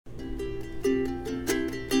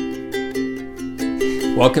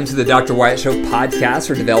Welcome to the Dr. Wyatt Show podcast,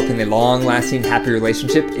 where developing a long-lasting, happy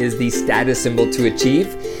relationship is the status symbol to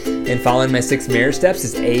achieve, and following my 6 marriage steps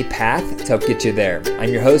is a path to help get you there.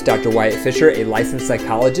 I'm your host, Dr. Wyatt Fisher, a licensed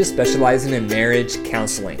psychologist specializing in marriage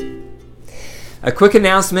counseling. A quick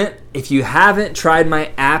announcement: if you haven't tried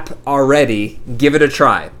my app already, give it a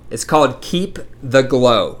try. It's called Keep the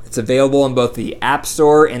Glow. It's available in both the App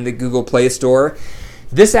Store and the Google Play Store.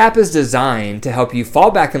 This app is designed to help you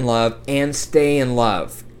fall back in love and stay in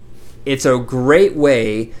love. It's a great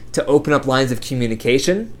way to open up lines of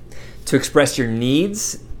communication, to express your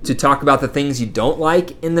needs, to talk about the things you don't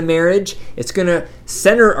like in the marriage. It's going to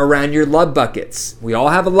center around your love buckets. We all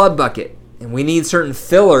have a love bucket, and we need certain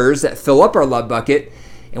fillers that fill up our love bucket,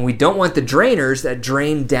 and we don't want the drainers that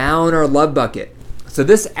drain down our love bucket. So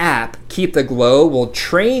this app, Keep the Glow, will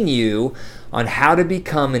train you on how to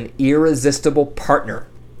become an irresistible partner.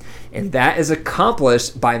 And that is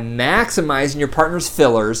accomplished by maximizing your partner's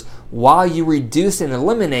fillers while you reduce and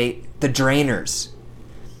eliminate the drainers.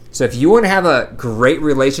 So if you want to have a great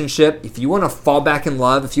relationship, if you want to fall back in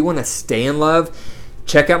love, if you want to stay in love,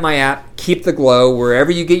 check out my app, Keep the Glow,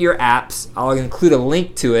 wherever you get your apps. I'll include a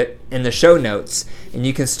link to it in the show notes, and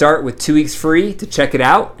you can start with 2 weeks free to check it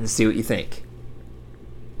out and see what you think.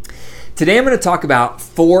 Today I'm going to talk about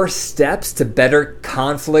 4 steps to better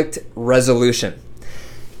conflict resolution.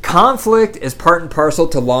 Conflict is part and parcel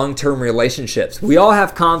to long-term relationships. We all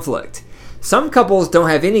have conflict. Some couples don't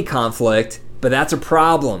have any conflict, but that's a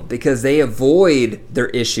problem because they avoid their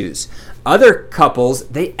issues. Other couples,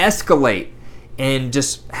 they escalate and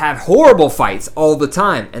just have horrible fights all the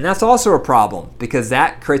time, and that's also a problem because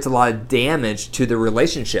that creates a lot of damage to the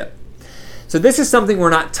relationship. So this is something we're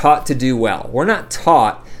not taught to do well. We're not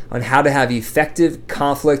taught on how to have effective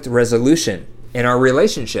conflict resolution in our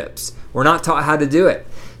relationships. We're not taught how to do it.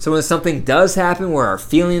 So when something does happen where our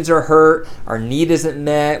feelings are hurt, our need isn't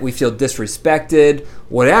met, we feel disrespected,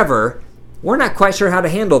 whatever, we're not quite sure how to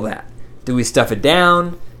handle that. Do we stuff it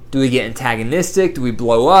down? Do we get antagonistic? Do we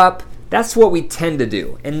blow up? That's what we tend to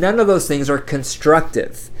do. And none of those things are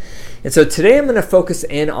constructive. And so today I'm going to focus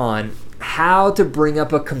in on how to bring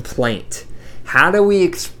up a complaint. How do we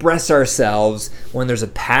express ourselves when there's a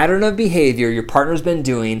pattern of behavior your partner's been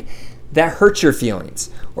doing that hurts your feelings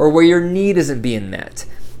or where your need isn't being met?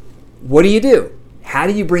 What do? How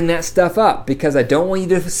do you bring that stuff up? Because I don't want you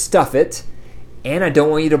to stuff it, and I don't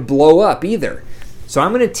want you to blow up either. So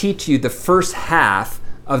I'm going to teach you the first half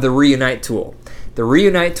of the Reunite tool. The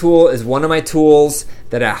Reunite tool is one of my tools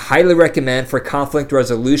that I highly recommend for conflict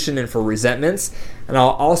resolution and for resentments. And I'll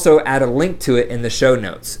also add a link to it in the show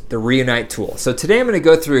notes, the Reunite tool. So today I'm going to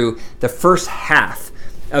go through the first half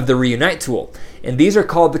of the Reunite tool. And these are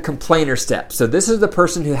called the complainer steps. So this is the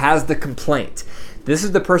person who has the complaint. This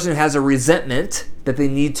is the person who has a resentment that they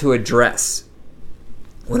need to address.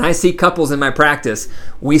 When I see couples in my practice,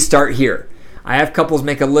 we start here. I have couples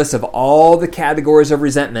make a list of all the categories of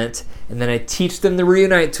resentment, and then I teach them the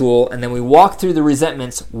Reunite tool, and then we walk through the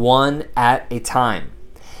resentments one at a time.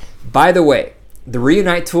 By the way, the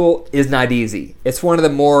Reunite tool is not easy. It's one of the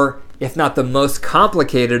more, if not the most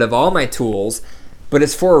complicated of all my tools, but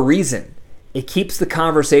it's for a reason. It keeps the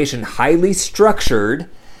conversation highly structured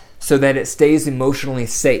so that it stays emotionally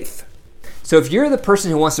safe. So if you're the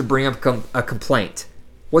person who wants to bring up a complaint,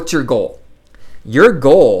 what's your goal? Your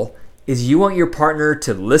goal is you want your partner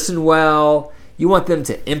to listen well, you want them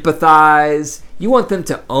to empathize, you want them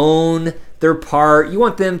to own their part, you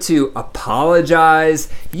want them to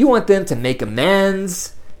apologize, you want them to make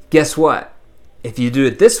amends. Guess what? If you do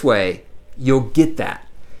it this way, you'll get that,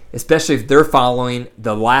 especially if they're following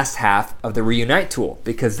the last half of the Reunite tool,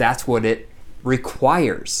 because that's what it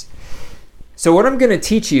requires. So what I'm going to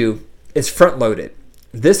teach you is front-loaded.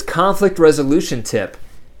 This conflict resolution tip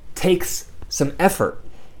takes some effort.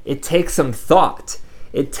 It takes some thought.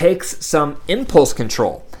 It takes some impulse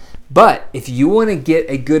control. But if you want to get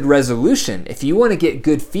a good resolution, if you want to get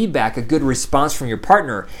good feedback, a good response from your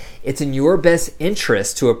partner, it's in your best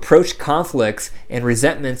interest to approach conflicts and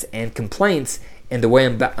resentments and complaints in the way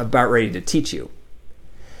I'm about ready to teach you.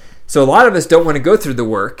 So a lot of us don't want to go through the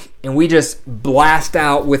work, and we just blast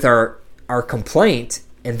out with our complaint,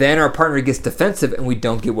 and then our partner gets defensive and we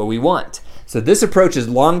don't get what we want. So this approach is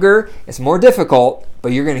longer, it's more difficult,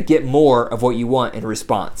 but you're going to get more of what you want in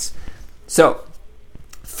response. So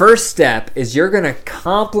first step is you're going to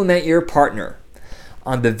compliment your partner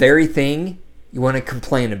on the very thing you want to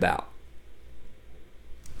complain about.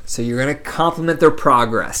 So you're going to compliment their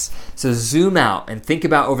progress. So zoom out and think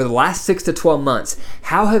about over the last 6 to 12 months,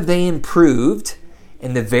 how have they improved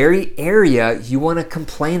in the very area you want to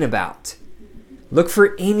complain about? Look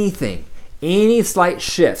for anything Any slight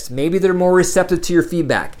shifts, maybe they're more receptive to your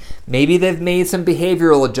feedback. Maybe they've made some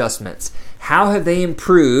behavioral adjustments. How have they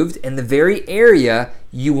improved in the very area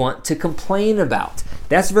you want to complain about?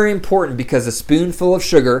 That's very important because a spoonful of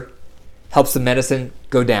sugar helps the medicine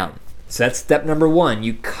go down. So that's step number one.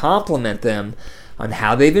 You compliment them on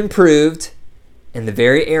how they've improved in the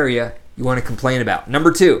very area you want to complain about.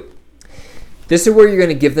 Number two, this is where you're going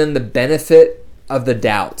to give them the benefit of the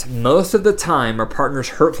doubt. Most of the time, our partner's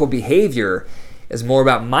hurtful behavior is more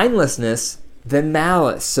about mindlessness than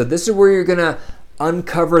malice. So this is where you're going to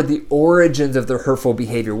uncover the origins of their hurtful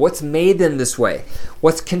behavior. What's made them this way?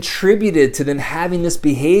 What's contributed to them having this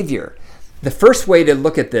behavior? The first way to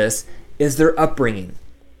look at this is their upbringing.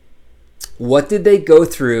 What did they go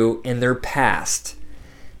through in their past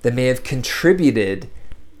that may have contributed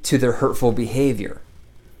to their hurtful behavior?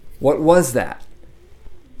 What was that?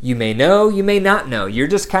 You may know, you may not know.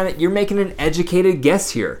 You're making an educated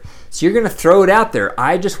guess here. So you're going to throw it out there.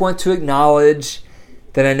 I just want to acknowledge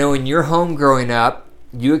that I know in your home growing up,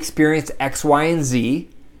 you experienced X, Y, and Z,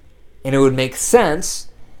 and it would make sense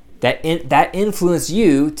that that influenced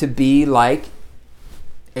you to be like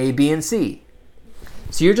A, B, and C.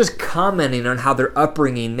 So you're just commenting on how their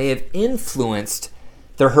upbringing may have influenced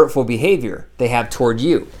their hurtful behavior they have toward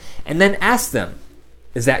you. And then ask them,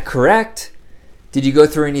 is that correct? Did you go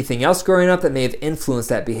through anything else growing up that may have influenced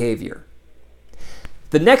that behavior?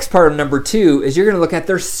 The next part of number two is you're going to look at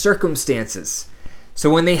their circumstances. So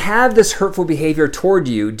when they have this hurtful behavior toward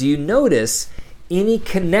you, do you notice any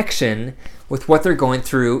connection with what they're going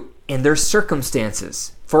through in their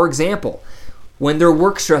circumstances? For example, when their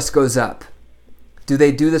work stress goes up, do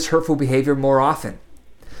they do this hurtful behavior more often?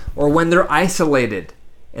 Or when they're isolated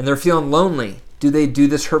and they're feeling lonely, do they do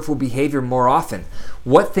this hurtful behavior more often?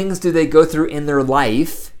 What things do they go through in their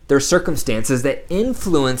life, their circumstances, that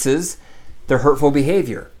influences their hurtful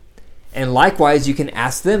behavior? And likewise, you can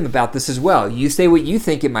ask them about this as well. You say what you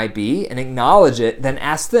think it might be and acknowledge it, then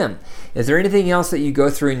ask them, is there anything else that you go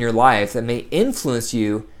through in your life that may influence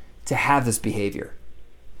you to have this behavior?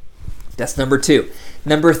 That's number two.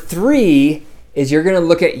 Number three is you're going to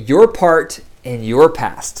look at your part in your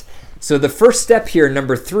past. So the first step here,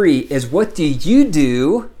 number three, is what do you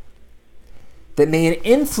do that may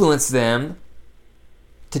influence them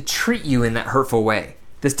to treat you in that hurtful way?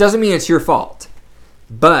 This doesn't mean it's your fault,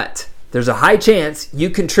 but there's a high chance you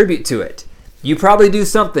contribute to it. You probably do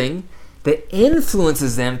something that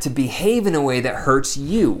influences them to behave in a way that hurts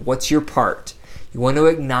you. What's your part? You want to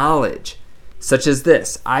acknowledge, such as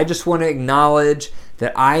this. I just want to acknowledge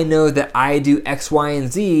that I know that I do X, Y,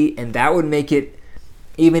 and Z, and that would make it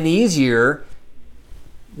even easier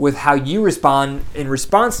with how you respond in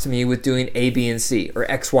response to me with doing A, B, and C, or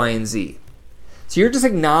X, Y, and Z. So you're just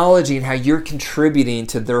acknowledging how you're contributing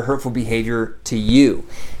to their hurtful behavior to you.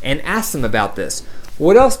 And ask them about this.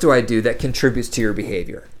 What else do I do that contributes to your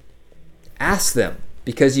behavior? Ask them,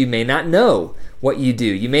 because you may not know what you do.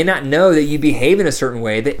 You may not know that you behave in a certain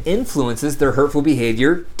way that influences their hurtful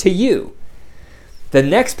behavior to you. The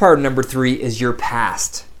next part of number three is your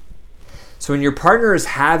past. So when your partner is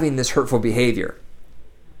having this hurtful behavior,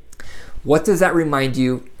 what does that remind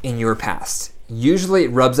you in your past? Usually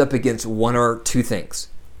it rubs up against one or two things.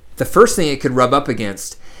 The first thing it could rub up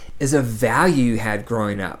against is a value you had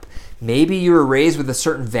growing up. Maybe you were raised with a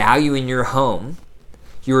certain value in your home.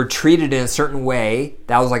 You were treated in a certain way.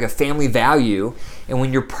 That was like a family value. And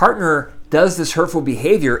when your partner does this hurtful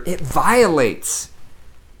behavior, it violates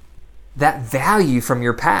that value from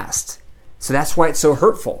your past. So that's why it's so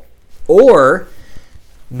hurtful. Or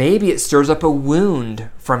maybe it stirs up a wound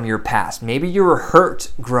from your past. Maybe you were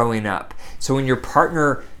hurt growing up. So when your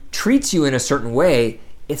partner treats you in a certain way,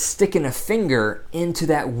 it's sticking a finger into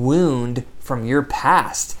that wound from your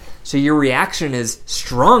past. So your reaction is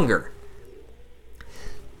stronger.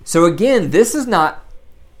 So again, this is not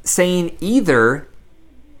saying either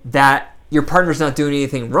that your partner's not doing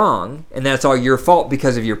anything wrong and that's all your fault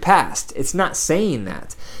because of your past. It's not saying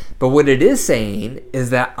that. But what it is saying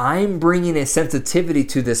is that I'm bringing a sensitivity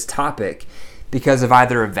to this topic because of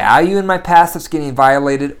either a value in my past that's getting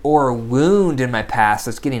violated or a wound in my past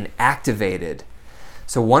that's getting activated.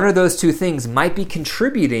 So one of those two things might be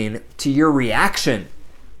contributing to your reaction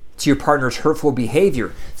to your partner's hurtful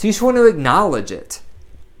behavior. So you just want to acknowledge it.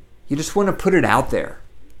 You just want to put it out there.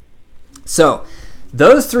 So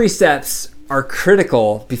those three steps are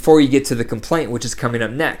critical before you get to the complaint, which is coming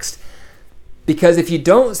up next. Because if you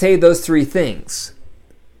don't say those three things,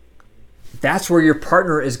 that's where your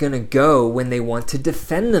partner is going to go when they want to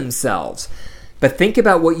defend themselves. But think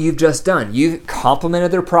about what you've just done. You've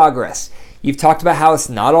complimented their progress. You've talked about how it's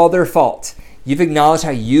not all their fault. You've acknowledged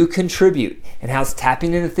how you contribute and how it's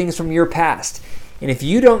tapping into things from your past. And if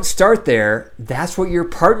you don't start there, that's what your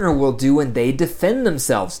partner will do when they defend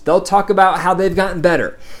themselves. They'll talk about how they've gotten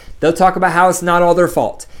better. They'll talk about how it's not all their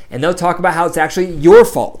fault. And they'll talk about how it's actually your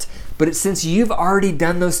fault. But since you've already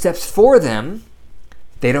done those steps for them,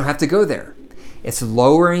 they don't have to go there. It's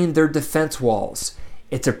lowering their defense walls.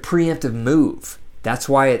 It's a preemptive move. That's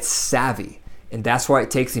why it's savvy. And that's why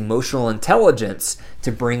it takes emotional intelligence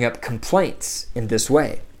to bring up complaints in this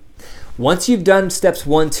way. Once you've done steps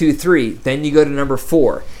 1, 2, 3, then you go to number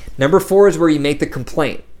 4. Number 4 is where you make the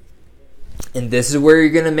complaint. And this is where you're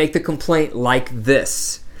going to make the complaint like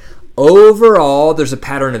this. Overall, there's a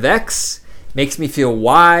pattern of X, makes me feel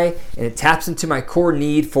Y, and it taps into my core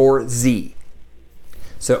need for Z.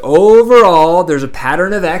 So overall, there's a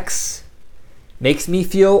pattern of X, makes me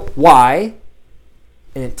feel Y,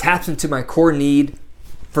 and it taps into my core need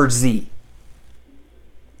for Z.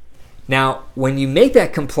 Now, when you make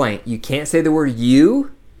that complaint, you can't say the word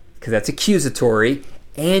you, because that's accusatory,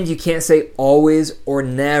 and you can't say always or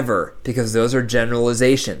never, because those are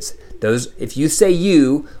generalizations. If you say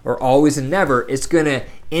you or always and never, it's going to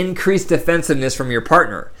increase defensiveness from your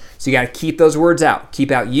partner. So you got to keep those words out.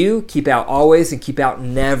 Keep out you, keep out always, and keep out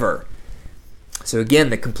never. So again,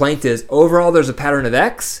 the complaint is, overall there's a pattern of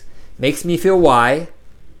X, makes me feel Y,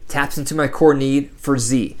 taps into my core need for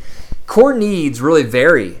Z. Core needs really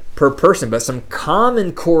vary per person, but some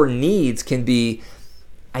common core needs can be,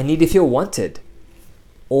 I need to feel wanted,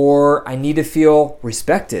 or I need to feel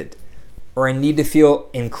respected, or I need to feel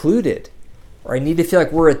included, or I need to feel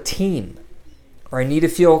like we're a team, or I need to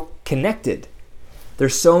feel connected.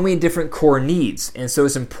 There's so many different core needs, and so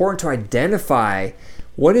it's important to identify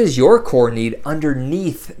what is your core need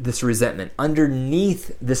underneath this resentment,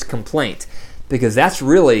 underneath this complaint, because that's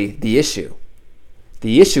really the issue.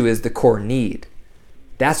 The issue is the core need.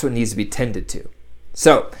 That's what needs to be tended to.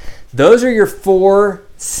 So those are your 4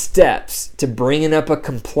 steps to bringing up a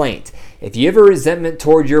complaint. If you have a resentment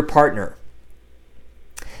toward your partner,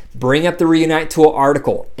 bring up the Reunite Tool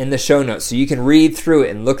article in the show notes so you can read through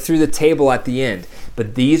it and look through the table at the end.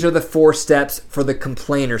 But these are the 4 steps for the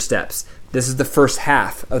complainer steps. This is the first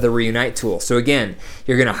half of the Reunite Tool. So again,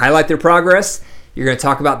 you're going to highlight their progress. You're going to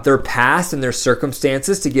talk about their past and their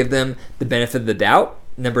circumstances to give them the benefit of the doubt.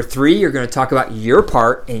 Number 3, you're going to talk about your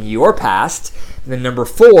part in your past. And then number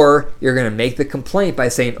 4, you're going to make the complaint by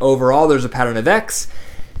saying, overall, there's a pattern of X,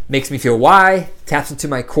 makes me feel Y, taps into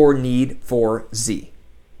my core need for Z.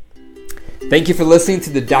 Thank you for listening to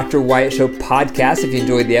the Dr. Wyatt Show podcast. If you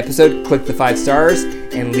enjoyed the episode, click the 5 stars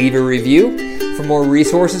and leave a review. For more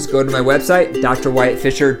resources, go to my website,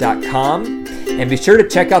 drwyattfisher.com. And be sure to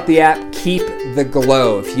check out the app, Keep the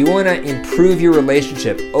Glow. If you want to improve your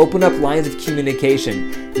relationship, open up lines of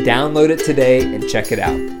communication, download it today and check it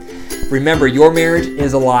out. Remember, your marriage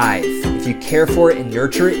is alive. If you care for it and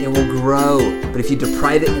nurture it, it will grow. But if you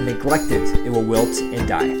deprive it and neglect it, it will wilt and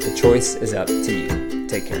die. The choice is up to you.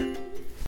 Take care.